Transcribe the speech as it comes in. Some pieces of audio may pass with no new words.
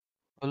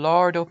O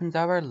Lord, opens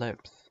our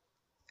lips,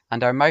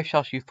 and our mouth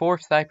shall shew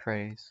forth thy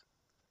praise.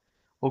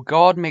 O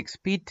God, make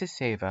speed to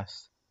save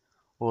us.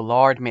 O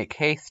Lord, make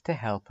haste to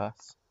help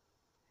us.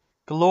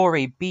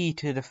 Glory be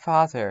to the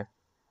Father,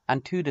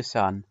 and to the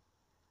Son,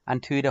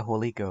 and to the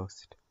Holy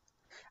Ghost,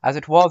 as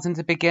it was in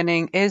the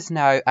beginning, is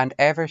now, and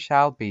ever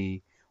shall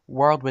be,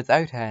 world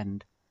without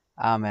end.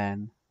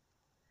 Amen.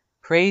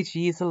 Praise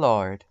ye the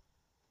Lord.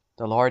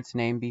 The Lord's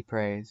name be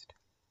praised.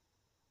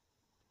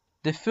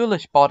 The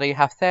foolish body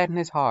hath said in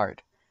his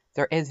heart,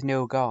 There is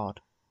no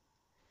God.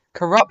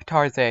 Corrupt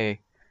are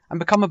they, and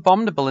become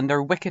abominable in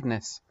their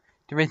wickedness.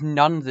 There is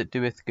none that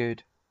doeth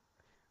good.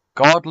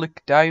 God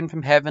looked down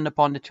from heaven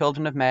upon the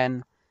children of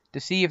men,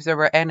 to see if there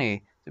were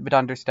any that would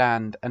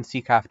understand and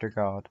seek after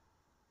God.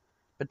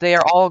 But they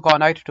are all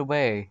gone out of the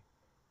way.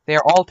 They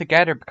are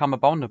altogether become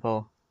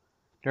abominable.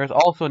 There is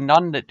also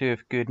none that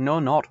doeth good, no,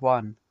 not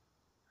one.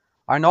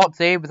 Are not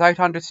they without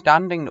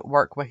understanding that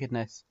work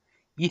wickedness,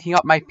 eating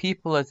up my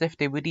people as if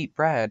they would eat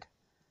bread?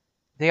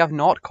 They have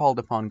not called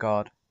upon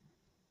God.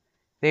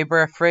 They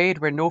were afraid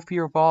where no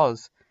fear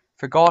was,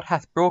 for God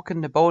hath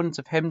broken the bones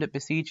of him that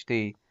besieged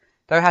thee.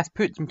 Thou hast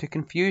put them to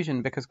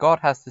confusion, because God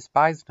hath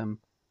despised them.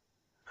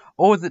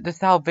 O that the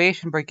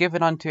salvation were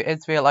given unto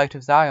Israel out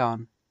of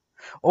Zion!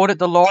 O that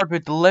the Lord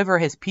would deliver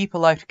his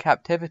people out of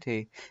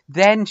captivity!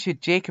 Then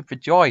should Jacob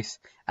rejoice,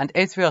 and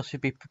Israel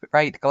should be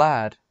right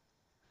glad.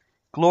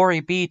 Glory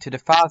be to the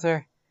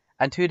Father,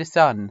 and to the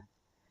Son,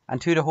 and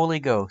to the Holy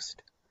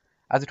Ghost,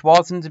 as it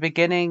was in the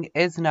beginning,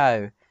 is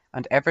now,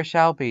 and ever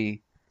shall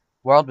be,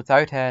 world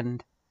without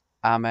end.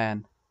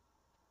 Amen.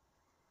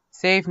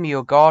 Save me,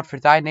 O God, for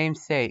thy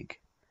name's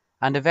sake,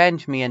 and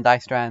avenge me in thy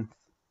strength.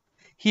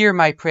 Hear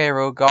my prayer,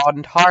 O God,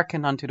 and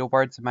hearken unto the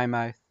words of my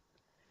mouth.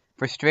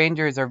 For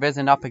strangers are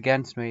risen up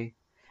against me,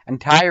 and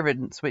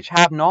tyrants which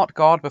have not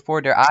God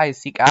before their eyes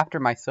seek after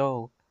my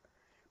soul.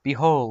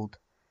 Behold,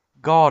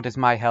 God is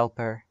my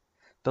helper.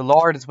 The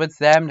Lord is with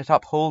them that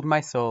uphold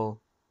my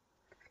soul.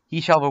 He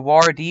shall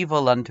reward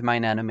evil unto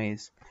mine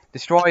enemies.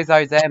 Destroy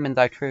thou them in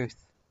thy truth.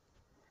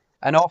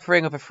 An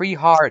offering of a free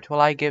heart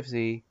will I give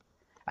thee,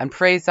 and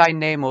praise thy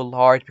name, O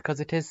Lord, because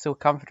it is so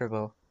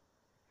comfortable.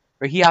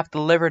 For he hath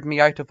delivered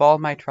me out of all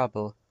my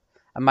trouble,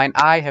 and mine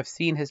eye have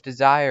seen his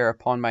desire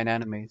upon mine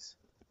enemies.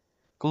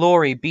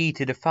 Glory be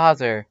to the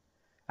Father,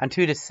 and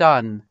to the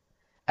Son,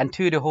 and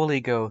to the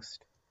Holy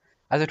Ghost,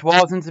 as it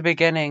was in the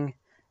beginning,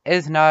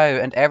 is now,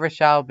 and ever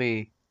shall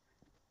be.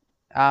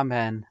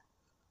 Amen.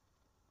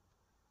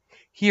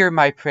 Hear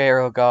my prayer,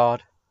 O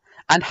God,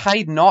 and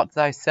hide not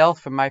thyself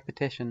from my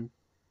petition.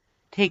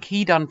 Take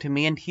heed unto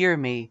me, and hear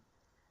me,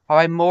 how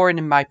I mourn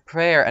in my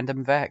prayer, and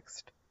am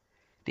vexed.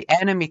 The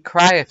enemy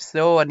crieth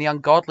so, and the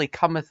ungodly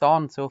cometh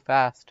on so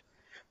fast.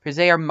 For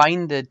they are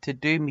minded to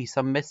do me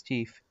some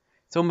mischief,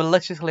 so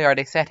maliciously are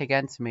they set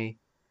against me.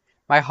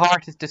 My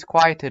heart is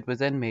disquieted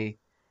within me,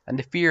 and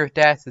the fear of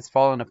death is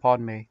fallen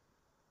upon me.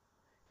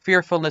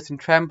 Fearfulness and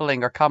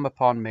trembling are come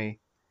upon me,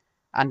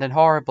 and an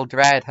horrible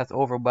dread hath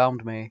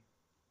overwhelmed me.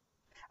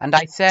 And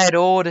I said,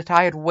 Oh, that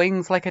I had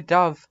wings like a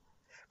dove,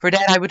 for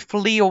then I would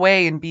flee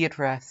away and be at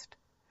rest.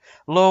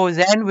 Lo,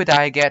 then would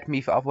I get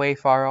me away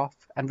far off,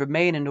 and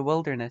remain in the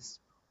wilderness.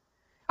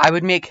 I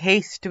would make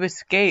haste to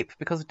escape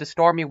because of the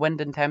stormy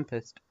wind and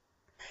tempest.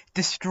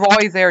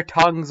 Destroy their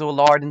tongues, O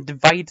Lord, and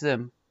divide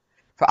them,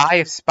 for I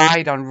have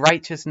spied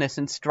unrighteousness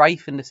and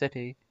strife in the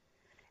city.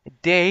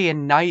 Day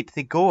and night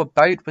they go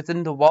about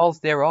within the walls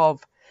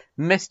thereof,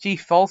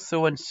 mischief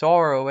also and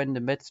sorrow in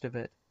the midst of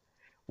it.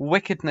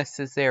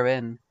 Wickedness is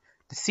therein,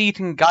 deceit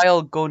and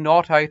guile go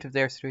not out of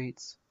their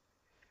streets.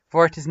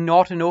 For it is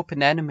not an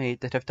open enemy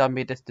that have done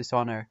me this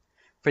dishonour,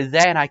 for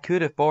then I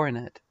could have borne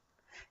it.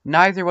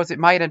 Neither was it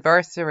mine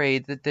adversary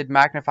that did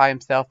magnify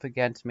himself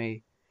against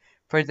me,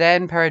 for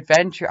then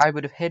peradventure I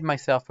would have hid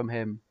myself from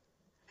him.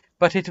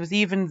 But it was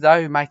even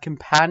thou, my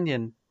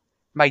companion,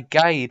 my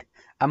guide,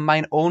 and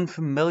mine own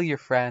familiar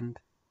friend.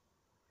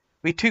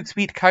 We took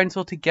sweet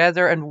counsel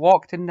together, and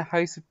walked in the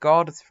house of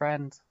God as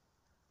friends.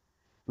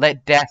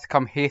 Let death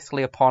come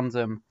hastily upon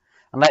them,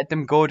 and let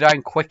them go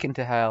down quick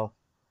into hell,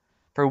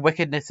 for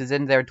wickedness is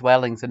in their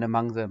dwellings and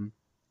among them.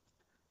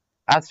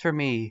 As for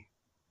me,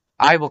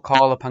 I will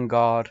call upon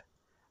God,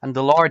 and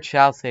the Lord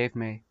shall save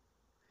me.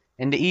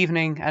 In the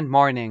evening and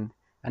morning,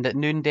 and at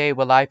noonday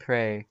will I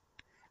pray,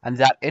 and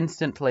that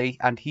instantly,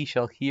 and he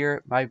shall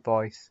hear my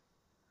voice.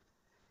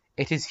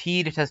 It is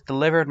he that has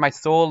delivered my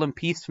soul in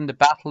peace from the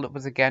battle that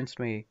was against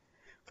me,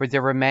 for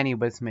there were many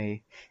with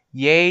me.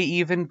 Yea,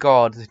 even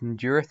God that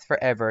endureth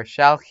for ever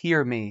shall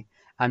hear me,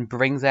 and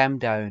bring them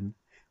down,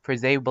 for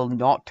they will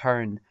not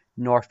turn,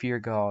 nor fear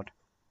God.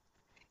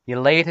 He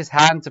laid his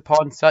hands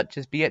upon such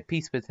as be at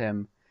peace with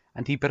him,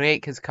 and he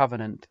brake his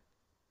covenant.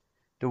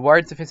 The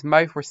words of his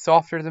mouth were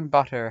softer than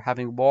butter,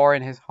 having war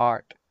in his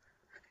heart.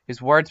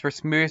 His words were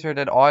smoother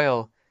than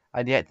oil,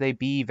 and yet they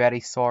be very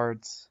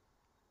swords.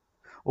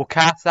 O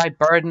cast thy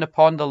burden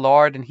upon the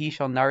Lord, and he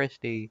shall nourish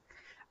thee,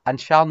 and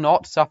shall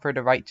not suffer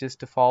the righteous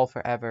to fall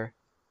for ever.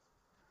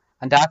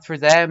 And as for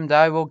them,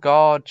 thou, O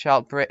God,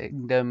 shalt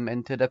bring them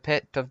into the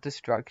pit of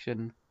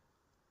destruction.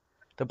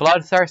 The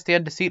bloodthirsty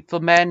and deceitful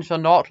men shall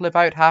not live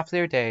out half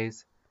their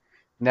days.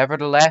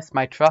 Nevertheless,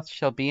 my trust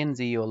shall be in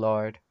thee, O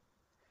Lord.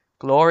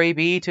 Glory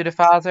be to the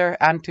Father,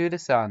 and to the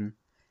Son,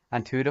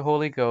 and to the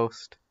Holy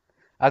Ghost,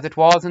 as it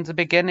was in the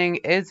beginning,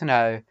 is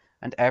now,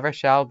 and ever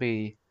shall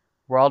be,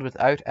 world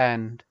without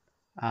end.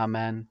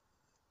 Amen.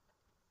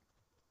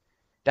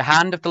 The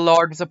hand of the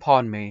Lord was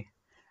upon me,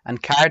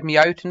 and carried me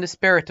out in the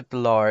spirit of the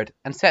Lord,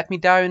 and set me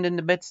down in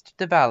the midst of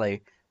the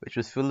valley, which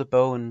was full of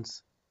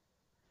bones,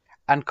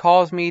 and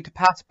caused me to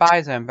pass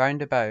by them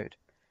round about.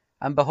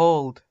 And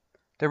behold,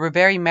 there were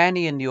very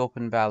many in the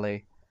open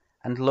valley,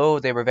 and lo,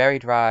 they were very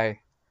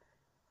dry.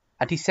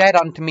 And he said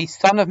unto me,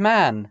 Son of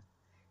man,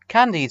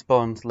 can these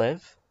bones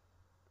live?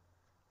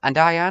 And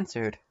I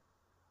answered,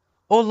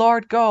 O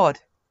Lord God,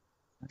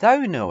 thou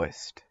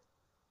knowest.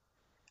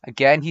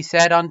 Again he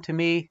said unto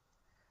me,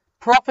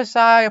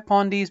 Prophesy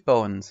upon these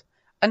bones,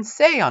 and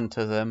say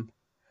unto them,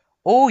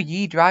 O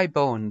ye dry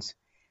bones,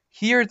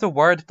 hear the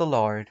word of the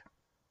Lord.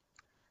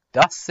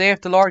 Thus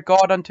saith the Lord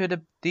God unto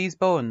these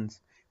bones,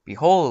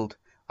 Behold,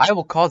 I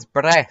will cause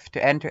breath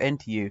to enter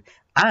into you,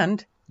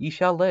 and ye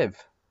shall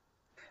live.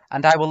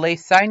 And I will lay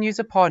sinews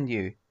upon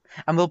you,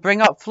 and will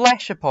bring up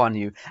flesh upon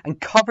you, and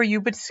cover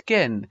you with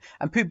skin,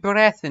 and put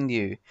breath in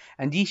you,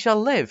 and ye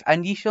shall live,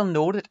 and ye shall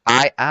know that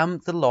I am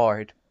the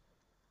Lord.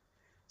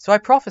 So I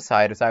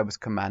prophesied as I was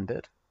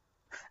commanded.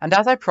 And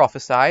as I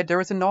prophesied, there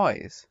was a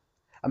noise,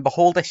 and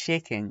behold a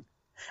shaking,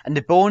 and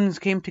the bones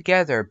came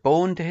together,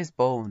 bone to his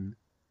bone.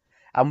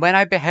 And when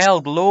I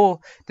beheld,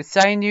 lo, the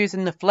sinews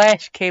and the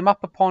flesh came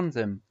up upon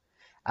them,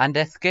 and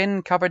the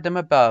skin covered them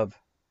above,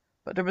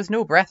 but there was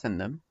no breath in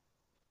them.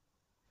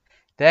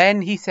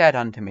 Then he said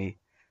unto me,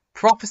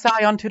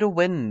 Prophesy unto the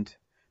wind,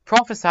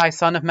 prophesy,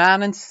 Son of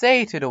man, and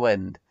say to the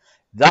wind,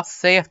 Thus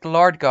saith the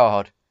Lord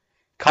God,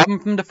 Come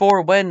from the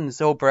four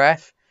winds, O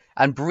breath,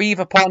 and breathe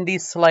upon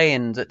these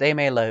slain, that they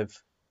may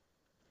live.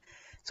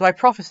 So I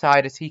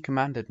prophesied as he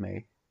commanded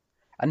me.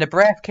 And the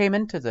breath came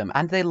into them,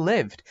 and they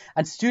lived,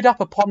 and stood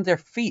up upon their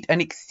feet,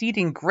 an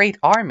exceeding great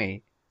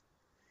army.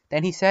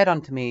 Then he said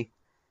unto me,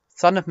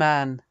 Son of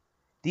man,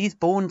 these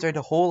bones are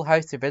the whole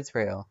house of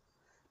Israel.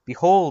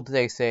 Behold,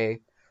 they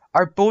say,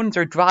 Our bones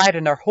are dried,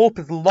 and our hope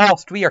is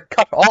lost. We are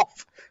cut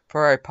off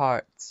for our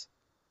parts.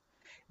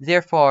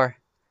 Therefore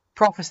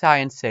prophesy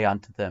and say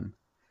unto them,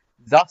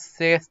 Thus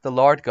saith the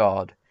Lord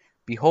God,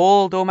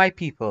 Behold, O my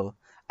people,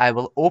 I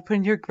will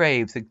open your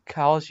graves, and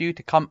cause you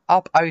to come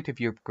up out of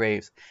your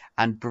graves,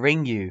 and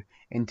bring you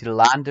into the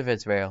land of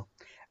Israel.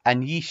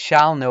 And ye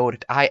shall know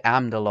that I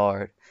am the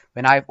Lord,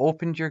 when I have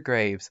opened your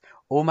graves,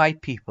 O my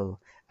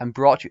people, and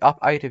brought you up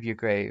out of your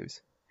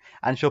graves,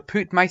 and shall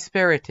put my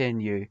spirit in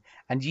you,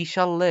 and ye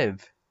shall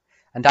live,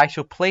 and I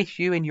shall place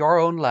you in your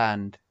own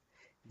land.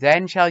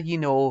 Then shall ye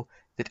know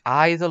that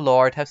I, the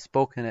Lord, have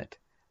spoken it,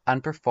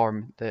 and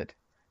performed it,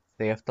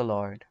 saith the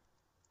Lord.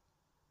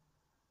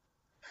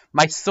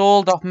 My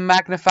soul doth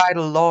magnify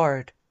the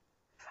Lord,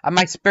 and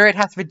my spirit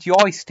hath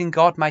rejoiced in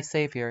God my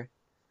Saviour.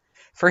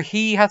 For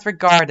he hath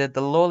regarded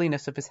the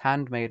lowliness of his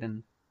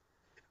handmaiden.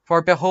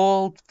 For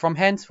behold, from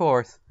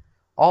henceforth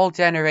all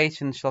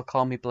generations shall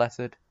call me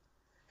blessed.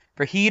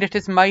 For he that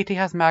is mighty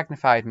hath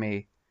magnified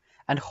me,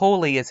 and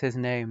holy is his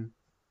name.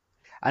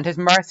 And his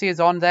mercy is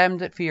on them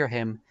that fear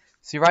him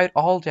throughout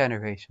all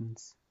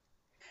generations.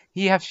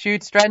 He hath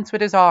shewed strength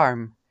with his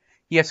arm,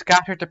 he hath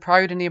scattered the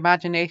proud in the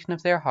imagination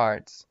of their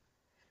hearts.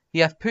 He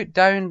hath put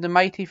down the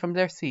mighty from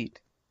their seat,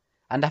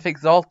 and hath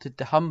exalted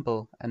the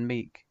humble and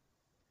meek.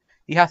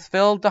 He hath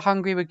filled the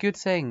hungry with good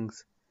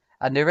things,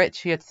 and the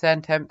rich he hath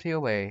sent empty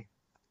away.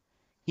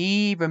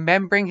 He,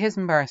 remembering his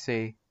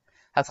mercy,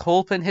 hath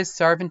holpen his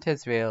servant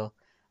Israel,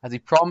 as he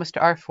promised to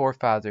our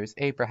forefathers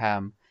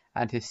Abraham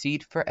and his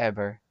seed for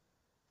ever.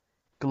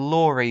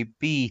 Glory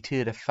be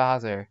to the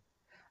Father,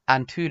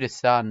 and to the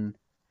Son,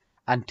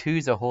 and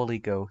to the Holy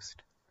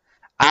Ghost,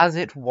 as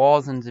it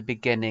was in the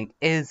beginning,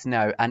 is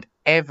now, and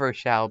ever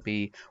shall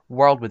be,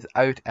 world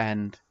without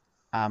end.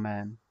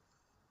 Amen.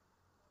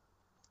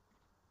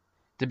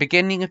 The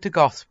beginning of the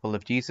gospel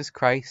of Jesus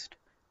Christ,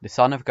 the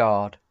Son of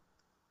God.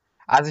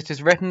 As it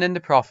is written in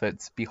the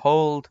prophets,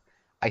 Behold,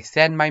 I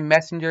send my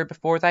messenger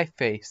before thy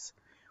face,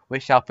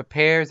 which shall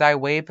prepare thy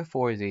way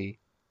before thee.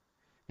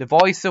 The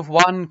voice of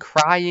one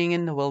crying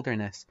in the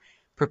wilderness,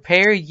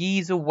 Prepare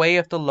ye the way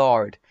of the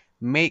Lord,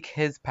 make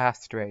his path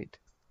straight.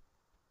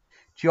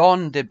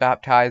 John did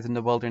baptize in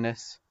the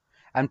wilderness,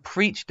 and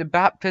preached the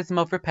baptism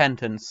of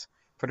repentance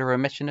for the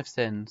remission of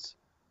sins.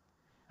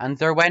 And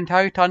there went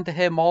out unto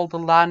him all the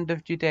land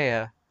of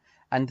Judea,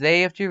 and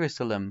they of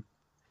Jerusalem,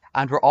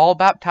 and were all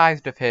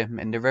baptized of him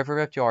in the river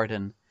of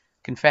Jordan,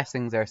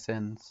 confessing their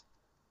sins.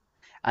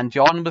 And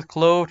John was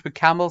clothed with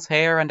camel's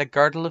hair, and a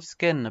girdle of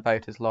skin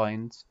about his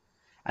loins,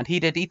 and he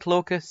did eat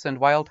locusts and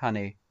wild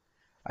honey,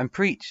 and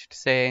preached,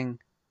 saying,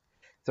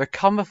 There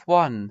cometh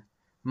one,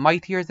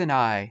 mightier than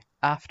I,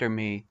 after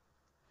me,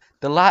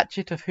 the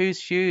latchet of whose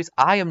shoes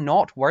I am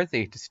not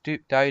worthy to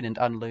stoop down and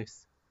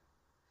unloose.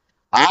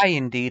 I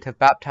indeed have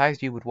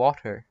baptized you with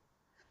water,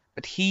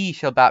 but he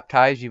shall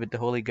baptize you with the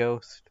Holy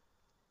Ghost.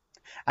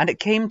 And it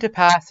came to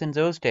pass in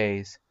those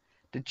days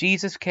that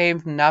Jesus came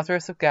from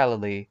Nazareth of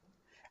Galilee,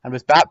 and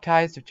was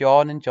baptized of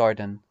John in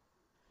Jordan.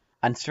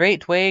 And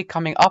straightway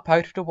coming up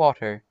out of the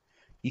water,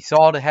 he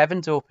saw the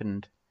heavens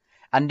opened,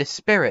 and the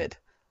Spirit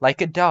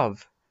like a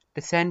dove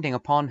descending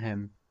upon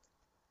him.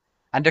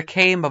 And there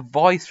came a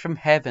voice from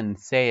heaven,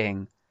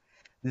 saying,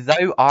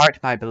 Thou art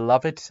my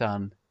beloved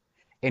Son,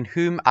 in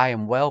whom I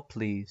am well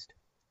pleased.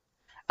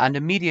 And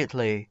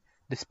immediately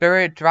the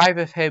Spirit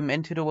driveth him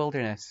into the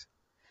wilderness.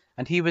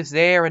 And he was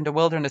there in the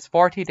wilderness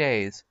 40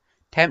 days,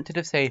 tempted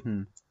of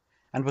Satan,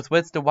 and was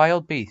with the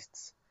wild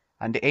beasts,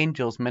 and the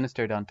angels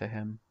ministered unto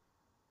him.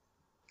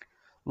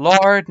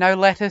 Lord, now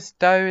lettest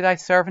thou thy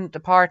servant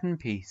depart in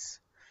peace,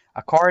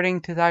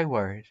 according to thy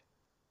word.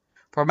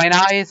 For mine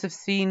eyes have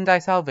seen thy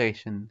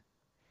salvation,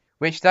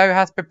 which thou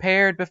hast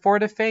prepared before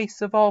the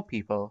face of all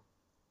people,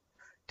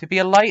 to be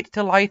a light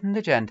to lighten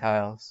the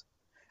Gentiles,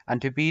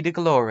 and to be the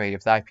glory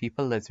of thy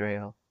people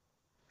Israel.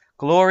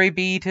 Glory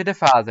be to the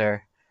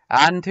Father,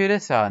 and to the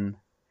Son,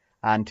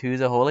 and to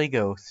the Holy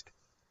Ghost,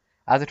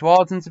 as it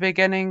was in the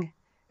beginning,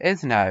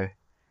 is now,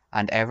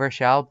 and ever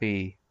shall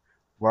be,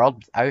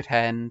 world without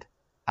end.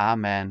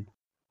 Amen.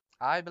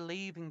 I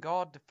believe in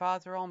God the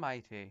Father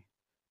Almighty,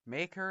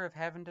 maker of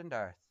heaven and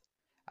earth,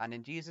 and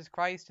in Jesus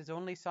Christ his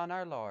only Son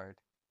our Lord,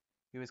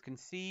 who was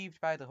conceived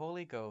by the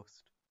Holy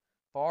Ghost,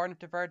 born of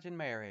the Virgin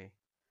Mary,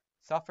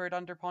 suffered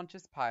under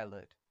Pontius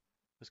Pilate,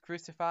 was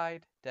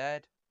crucified,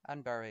 dead,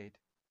 and buried.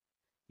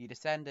 He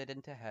descended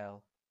into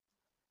hell.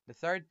 The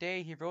third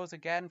day he rose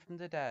again from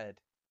the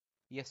dead.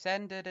 He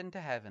ascended into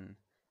heaven,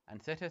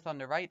 and sitteth on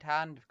the right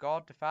hand of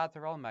God the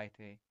Father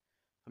Almighty.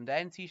 From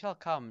thence he shall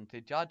come to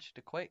judge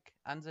the quick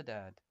and the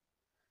dead.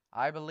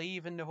 I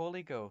believe in the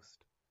Holy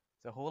Ghost,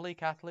 the Holy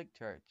Catholic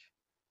Church,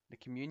 the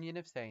communion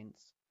of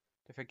saints,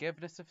 the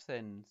forgiveness of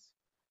sins,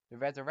 the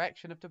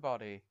resurrection of the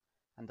body,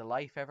 and the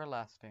life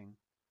everlasting.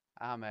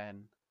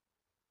 Amen.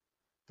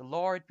 The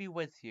Lord be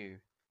with you,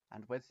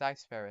 and with thy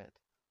spirit.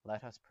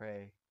 Let us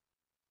pray.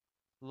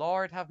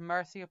 Lord, have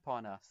mercy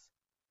upon us.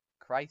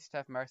 Christ,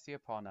 have mercy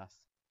upon us.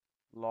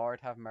 Lord,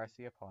 have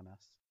mercy upon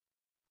us.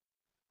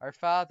 Our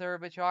Father,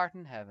 which art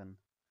in heaven,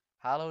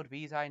 hallowed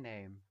be thy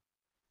name.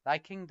 Thy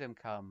kingdom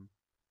come,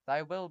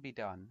 thy will be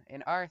done,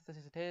 in earth as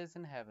it is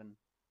in heaven.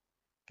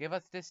 Give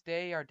us this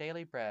day our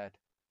daily bread,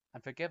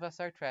 and forgive us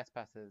our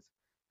trespasses,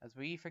 as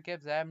we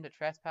forgive them that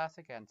trespass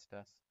against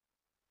us.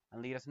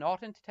 And lead us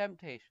not into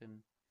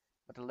temptation,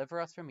 but deliver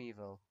us from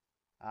evil.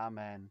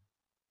 Amen.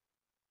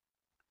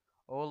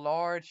 O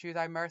Lord, shew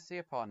thy mercy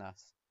upon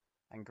us,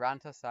 and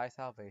grant us thy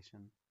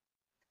salvation.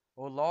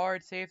 O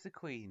Lord, save the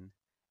Queen,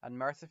 and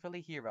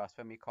mercifully hear us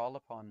when we call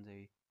upon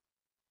thee.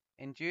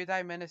 Endue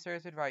thy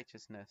ministers with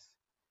righteousness,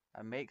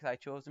 and make thy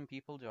chosen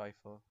people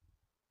joyful.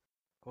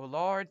 O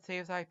Lord,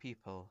 save thy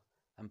people,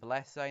 and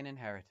bless thine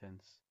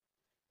inheritance.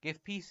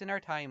 Give peace in our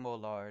time, O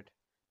Lord,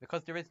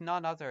 because there is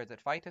none other that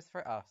fighteth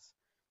for us,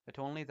 but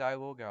only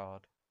thou, O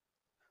God.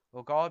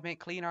 O God, make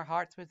clean our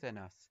hearts within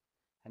us,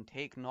 and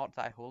take not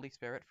thy Holy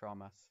Spirit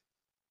from us.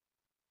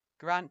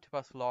 Grant to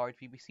us, Lord,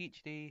 we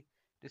beseech thee,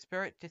 the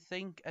Spirit to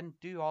think and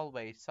do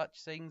always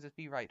such things as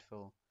be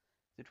rightful,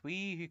 that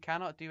we, who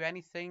cannot do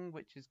anything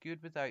which is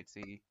good without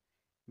thee,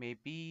 may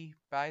be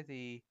by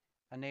thee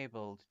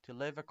enabled to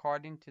live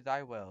according to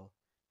thy will,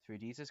 through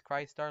Jesus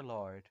Christ our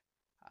Lord.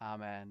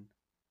 Amen.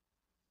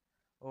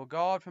 O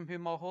God, from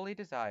whom all holy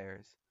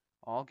desires,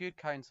 all good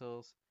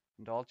counsels,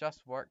 and all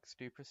just works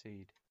do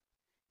proceed,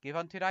 give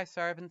unto thy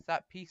servants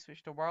that peace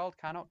which the world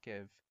cannot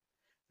give,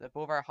 that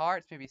both our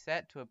hearts may be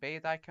set to obey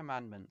thy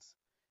commandments,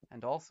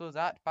 and also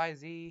that by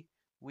thee,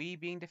 we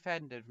being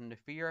defended from the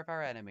fear of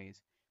our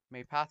enemies,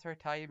 may pass our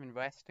time in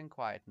rest and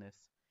quietness,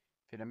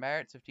 through the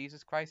merits of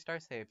Jesus Christ our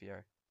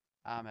Saviour.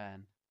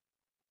 Amen.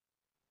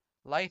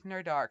 Lighten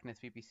our darkness,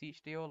 we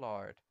beseech thee, O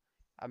Lord,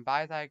 and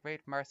by thy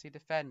great mercy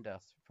defend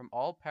us from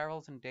all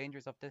perils and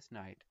dangers of this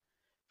night,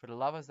 for the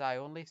love of thy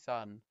only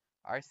Son,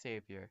 our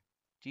Saviour,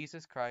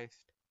 Jesus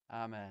Christ.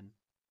 Amen.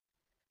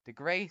 The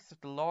grace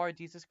of the Lord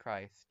Jesus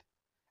Christ,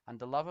 and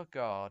the love of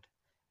God,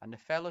 and the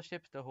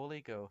fellowship of the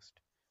Holy Ghost,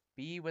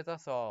 be with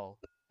us all,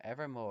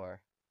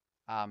 evermore.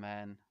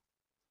 Amen.